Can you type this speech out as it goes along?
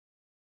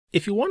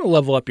If you want to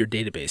level up your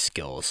database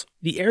skills,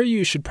 the area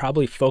you should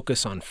probably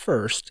focus on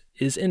first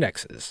is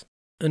indexes.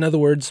 In other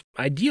words,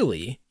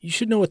 ideally, you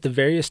should know what the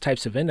various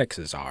types of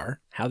indexes are,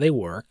 how they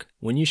work,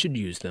 when you should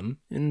use them,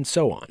 and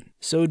so on.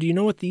 So do you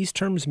know what these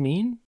terms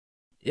mean?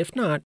 If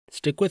not,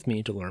 stick with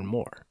me to learn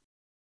more.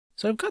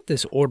 So I've got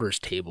this orders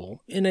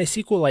table in a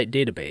SQLite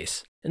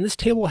database, and this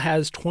table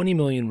has 20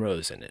 million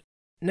rows in it.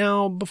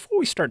 Now, before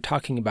we start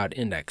talking about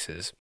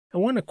indexes, I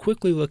want to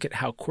quickly look at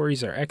how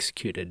queries are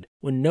executed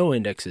when no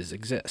indexes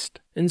exist.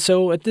 And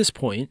so at this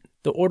point,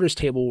 the orders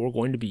table we're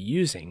going to be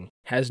using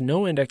has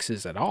no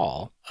indexes at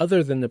all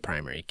other than the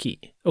primary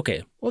key.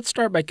 Okay, let's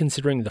start by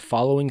considering the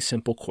following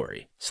simple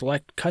query.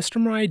 Select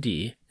customer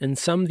ID and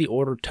sum the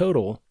order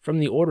total from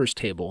the orders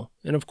table,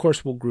 and of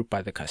course we'll group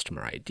by the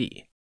customer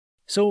ID.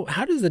 So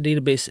how does the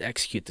database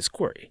execute this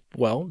query?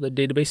 Well, the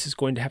database is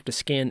going to have to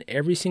scan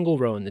every single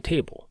row in the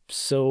table.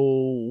 So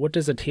what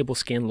does a table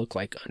scan look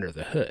like under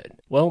the hood?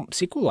 Well,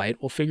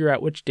 SQLite will figure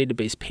out which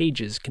database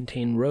pages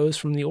contain rows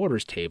from the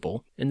orders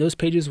table, and those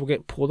pages will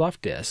get pulled off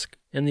disk,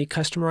 and the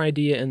customer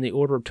ID and the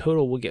order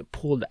total will get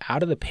pulled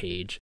out of the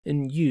page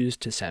and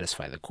used to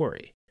satisfy the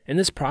query. And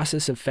this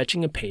process of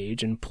fetching a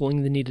page and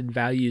pulling the needed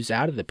values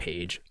out of the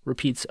page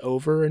repeats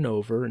over and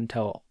over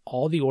until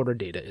all the order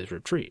data is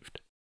retrieved.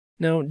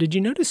 Now, did you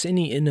notice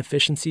any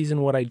inefficiencies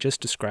in what I just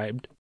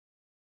described?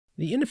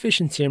 The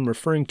inefficiency I'm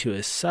referring to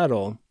is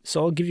subtle, so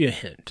I'll give you a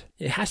hint.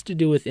 It has to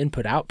do with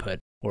input-output,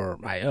 or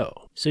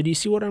I/O. So do you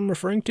see what I'm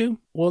referring to?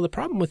 Well, the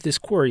problem with this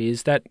query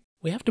is that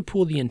we have to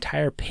pull the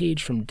entire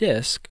page from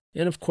disk,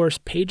 and of course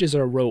pages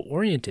are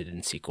row-oriented in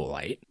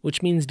SQLite,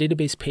 which means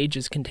database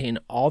pages contain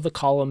all the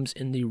columns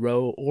in the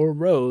row or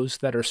rows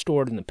that are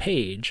stored in the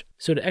page.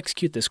 So to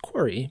execute this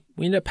query,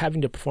 we end up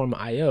having to perform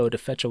I/O to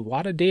fetch a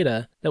lot of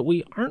data that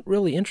we aren't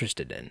really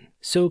interested in.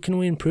 So can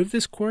we improve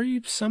this query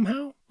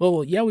somehow?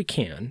 Well, yeah, we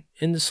can,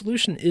 and the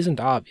solution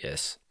isn't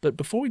obvious. But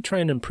before we try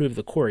and improve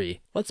the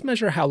query, let's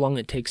measure how long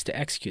it takes to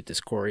execute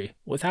this query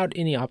without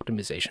any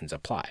optimizations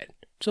applied.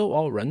 So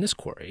I'll run this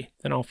query,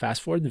 then I'll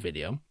fast forward the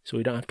video so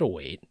we don't have to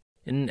wait.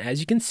 And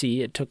as you can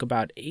see, it took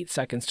about 8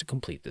 seconds to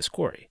complete this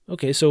query.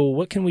 Okay, so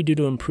what can we do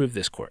to improve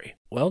this query?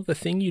 Well, the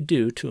thing you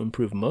do to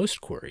improve most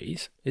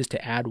queries is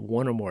to add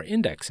one or more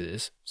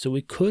indexes. So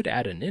we could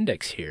add an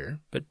index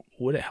here, but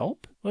would it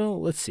help?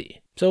 Well, let's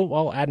see. So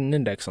I'll add an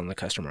index on the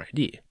customer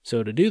ID.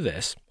 So to do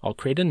this, I'll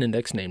create an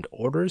index named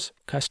orders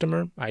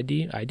customer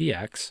ID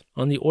IDX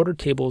on the order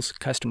table's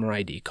customer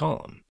ID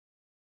column.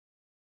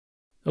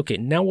 Okay,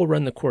 now we'll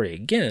run the query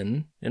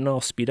again, and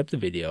I'll speed up the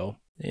video,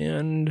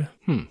 and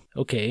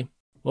okay.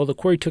 Well, the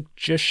query took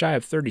just shy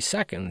of 30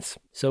 seconds,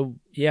 so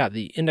yeah,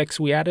 the index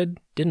we added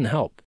didn't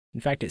help. In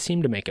fact, it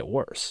seemed to make it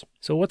worse.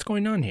 So what's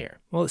going on here?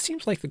 Well, it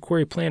seems like the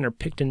query planner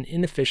picked an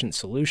inefficient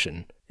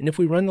solution, and if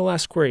we run the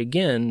last query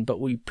again, but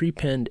we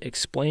prepend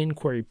explain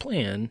query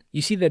plan,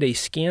 you see that a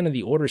scan of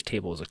the orders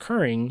table is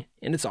occurring,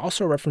 and it's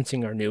also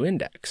referencing our new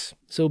index.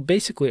 So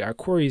basically, our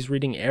query is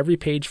reading every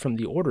page from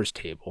the orders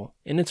table,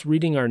 and it's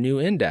reading our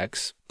new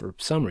index, for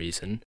some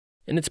reason,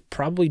 and it's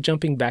probably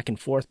jumping back and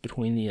forth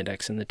between the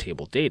index and the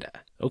table data.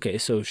 Okay,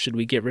 so should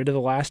we get rid of the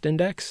last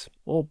index?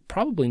 Well,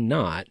 probably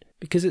not,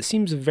 because it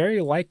seems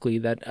very likely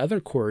that other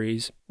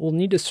queries will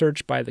need to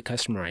search by the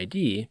customer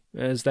ID,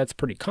 as that's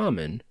pretty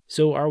common.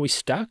 So are we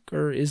stuck,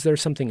 or is there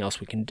something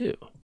else we can do?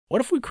 What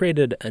if we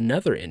created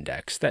another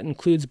index that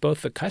includes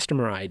both the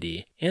customer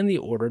ID and the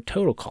order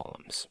total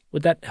columns?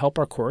 Would that help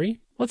our query?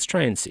 Let's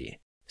try and see.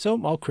 So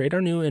I'll create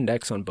our new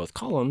index on both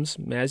columns,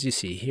 as you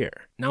see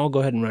here. Now I'll go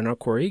ahead and run our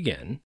query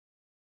again.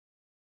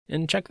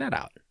 And check that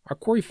out. Our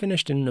query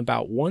finished in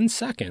about 1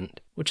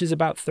 second, which is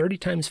about 30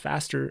 times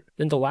faster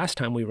than the last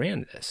time we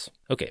ran this.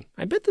 Okay,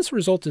 I bet this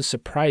result is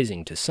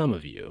surprising to some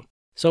of you.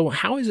 So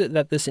how is it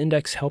that this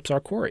index helps our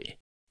query?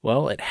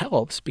 Well, it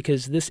helps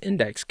because this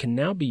index can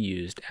now be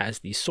used as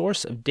the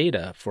source of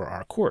data for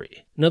our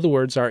query. In other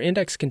words, our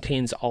index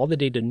contains all the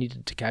data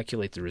needed to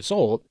calculate the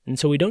result, and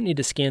so we don't need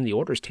to scan the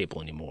orders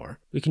table anymore.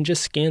 We can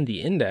just scan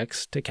the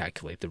index to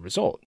calculate the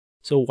result.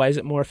 So why is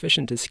it more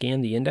efficient to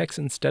scan the index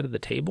instead of the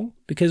table?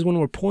 Because when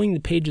we're pulling the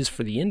pages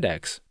for the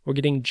index, we're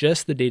getting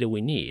just the data we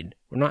need.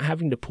 We're not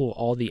having to pull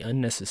all the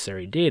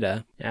unnecessary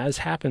data, as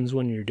happens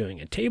when you're doing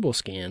a table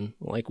scan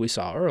like we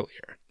saw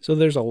earlier. So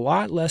there's a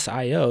lot less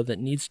I/O that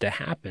needs to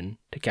happen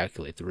to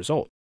calculate the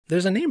result.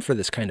 There's a name for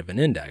this kind of an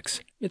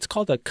index. It's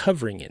called a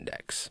covering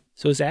index.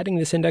 So is adding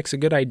this index a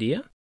good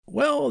idea?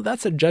 Well,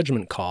 that's a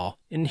judgment call,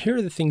 and here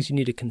are the things you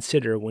need to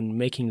consider when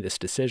making this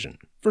decision.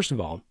 First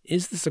of all,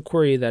 is this a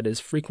query that is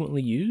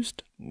frequently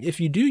used? If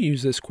you do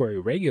use this query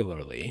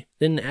regularly,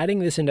 then adding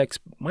this index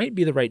might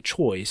be the right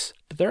choice,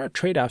 but there are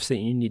trade-offs that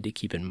you need to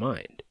keep in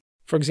mind.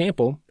 For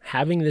example,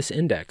 having this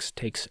index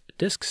takes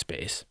disk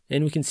space,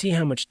 and we can see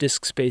how much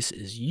disk space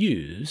is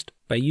used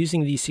by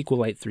using the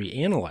SQLite 3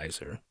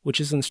 analyzer,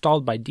 which is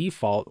installed by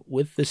default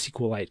with the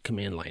SQLite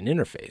command line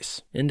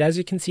interface. And as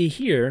you can see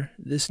here,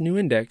 this new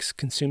index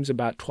consumes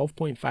about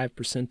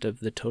 12.5% of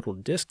the total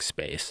disk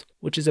space,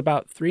 which is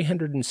about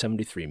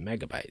 373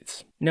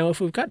 megabytes. Now, if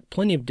we've got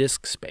plenty of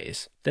disk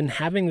space, then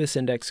having this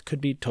index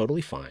could be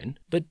totally fine,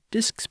 but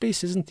disk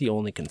space isn't the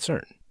only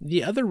concern.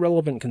 The other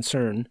relevant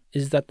concern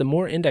is that the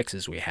more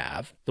indexes we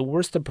have, the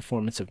worse the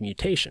performance of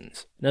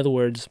mutations. In other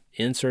words,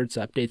 inserts,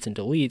 updates, and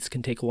deletes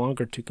can take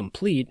longer to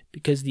complete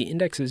because the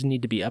indexes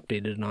need to be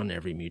updated on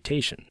every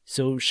mutation.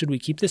 So should we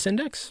keep this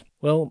index?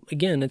 Well,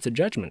 again, it's a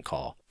judgment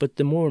call, but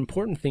the more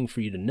important thing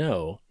for you to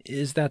know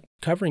is that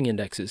covering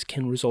indexes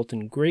can result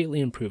in greatly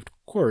improved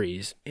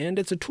queries, and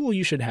it's a tool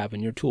you should have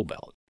in your tool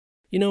belt.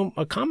 You know,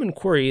 a common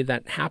query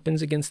that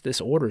happens against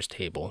this orders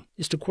table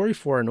is to query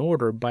for an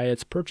order by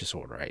its purchase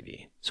order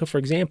ID. So for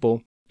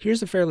example,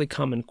 here's a fairly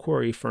common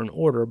query for an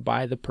order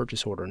by the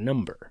purchase order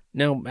number.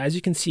 Now, as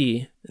you can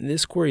see,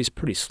 this query is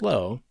pretty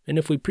slow, and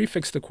if we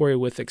prefix the query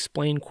with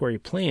explain query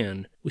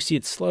plan, we see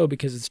it's slow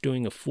because it's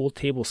doing a full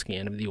table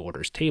scan of the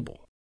orders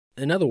table.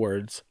 In other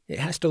words, it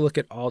has to look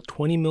at all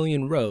 20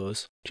 million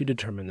rows to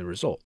determine the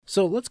result.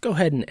 So let's go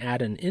ahead and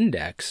add an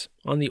index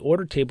on the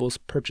order table's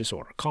purchase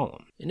order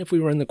column. And if we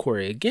run the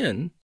query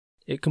again,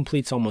 it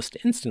completes almost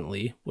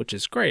instantly, which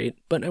is great,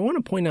 but I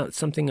want to point out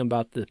something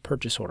about the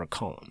purchase order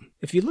column.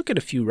 If you look at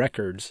a few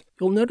records,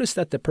 you'll notice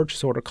that the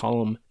purchase order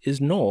column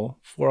is null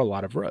for a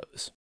lot of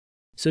rows.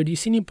 So do you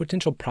see any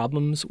potential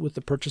problems with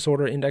the purchase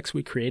order index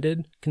we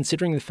created,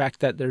 considering the fact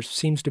that there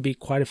seems to be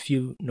quite a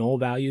few null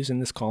values in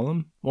this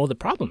column? Well, the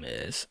problem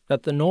is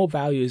that the null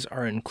values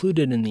are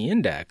included in the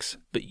index,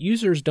 but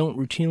users don't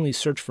routinely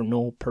search for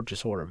null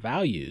purchase order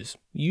values.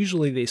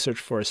 Usually they search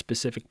for a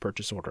specific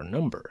purchase order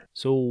number.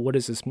 So what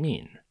does this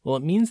mean? Well,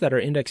 it means that our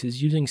index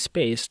is using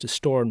space to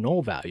store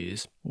null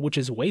values, which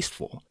is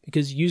wasteful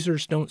because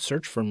users don't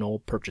search for null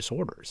purchase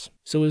orders.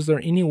 So is there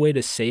any way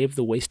to save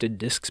the wasted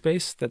disk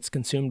space that's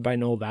consumed by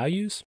null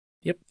values?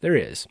 Yep, there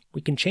is.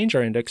 We can change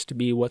our index to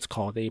be what's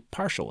called a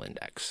partial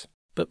index.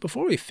 But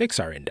before we fix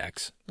our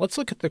index, let's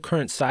look at the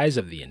current size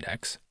of the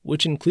index,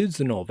 which includes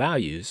the null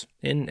values,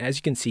 and as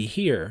you can see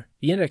here,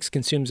 the index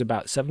consumes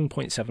about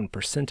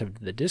 7.7% of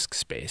the disk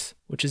space,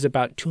 which is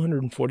about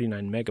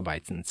 249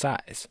 megabytes in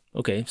size.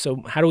 Okay,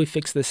 so how do we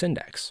fix this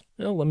index?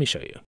 Well, let me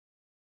show you.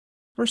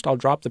 First, I'll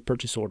drop the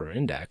purchase order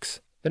index,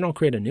 then I'll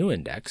create a new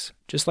index,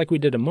 just like we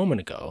did a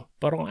moment ago,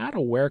 but I'll add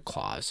a where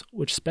clause,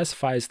 which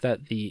specifies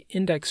that the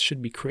index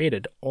should be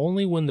created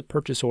only when the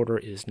purchase order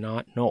is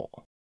not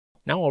null.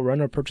 Now I'll run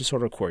our purchase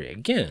order query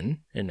again,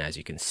 and as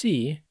you can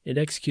see, it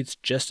executes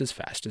just as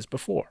fast as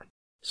before.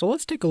 So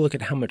let's take a look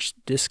at how much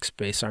disk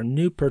space our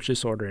new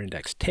purchase order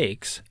index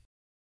takes.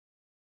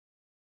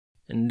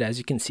 And as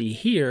you can see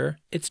here,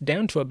 it's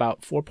down to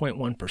about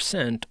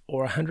 4.1%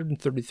 or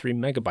 133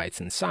 megabytes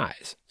in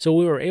size. So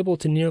we were able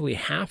to nearly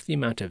half the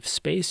amount of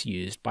space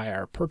used by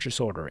our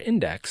purchase order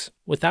index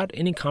without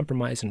any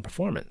compromise in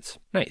performance.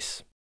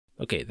 Nice.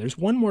 Okay, there's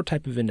one more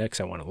type of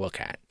index I want to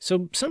look at.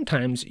 So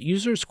sometimes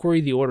users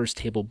query the orders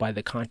table by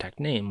the contact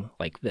name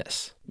like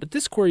this. But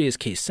this query is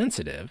case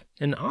sensitive,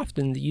 and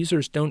often the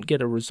users don't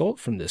get a result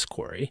from this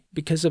query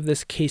because of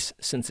this case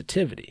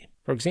sensitivity.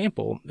 For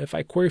example, if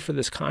I query for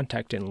this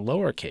contact in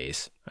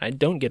lowercase, I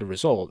don't get a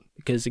result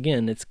because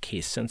again, it's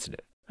case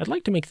sensitive. I'd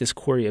like to make this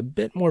query a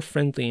bit more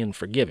friendly and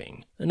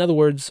forgiving. In other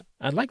words,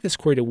 I'd like this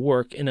query to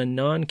work in a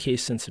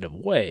non-case sensitive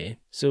way.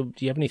 So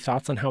do you have any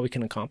thoughts on how we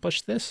can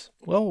accomplish this?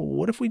 Well,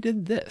 what if we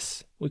did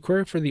this? We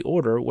query for the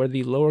order where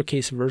the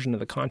lowercase version of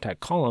the contact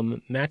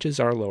column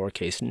matches our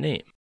lowercase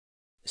name.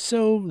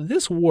 So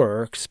this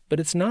works, but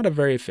it's not a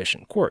very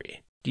efficient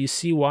query. Do you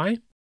see why?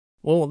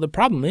 Well, the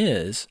problem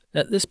is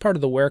that this part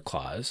of the where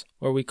clause,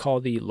 where we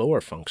call the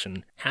lower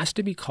function, has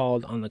to be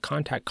called on the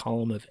contact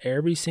column of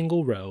every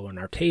single row in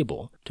our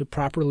table to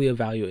properly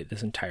evaluate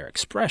this entire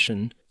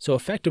expression, so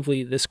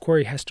effectively this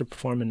query has to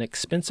perform an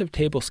expensive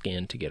table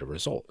scan to get a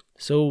result.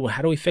 So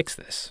how do we fix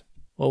this?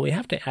 Well, we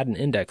have to add an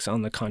index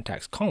on the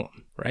contacts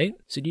column, right?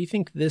 So do you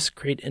think this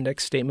create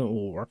index statement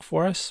will work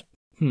for us?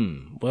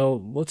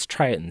 Well, let's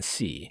try it and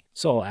see.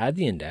 So I'll add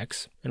the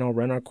index, and I'll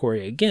run our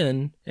query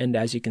again, and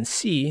as you can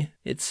see,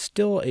 it's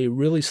still a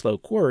really slow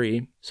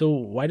query, so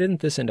why didn't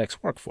this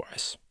index work for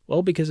us?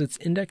 Well, because it's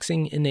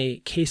indexing in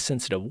a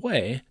case-sensitive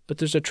way, but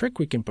there's a trick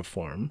we can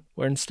perform,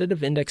 where instead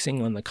of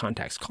indexing on the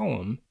contacts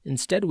column,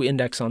 instead we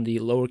index on the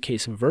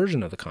lowercase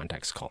version of the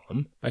contacts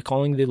column by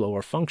calling the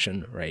lower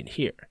function right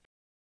here.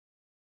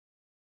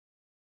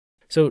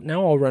 So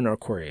now I'll run our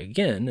query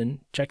again, and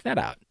check that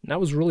out.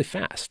 That was really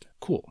fast.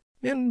 Cool.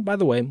 And by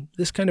the way,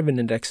 this kind of an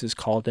index is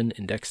called an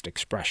indexed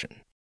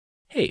expression.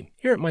 Hey,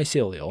 here at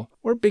Mycelial,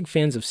 we're big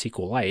fans of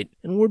SQLite,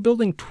 and we're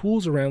building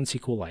tools around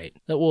SQLite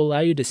that will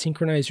allow you to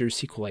synchronize your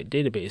SQLite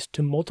database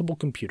to multiple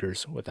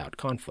computers without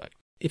conflict.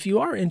 If you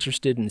are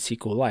interested in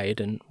SQLite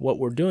and what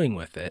we're doing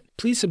with it,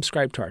 please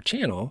subscribe to our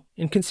channel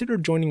and consider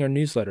joining our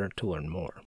newsletter to learn more.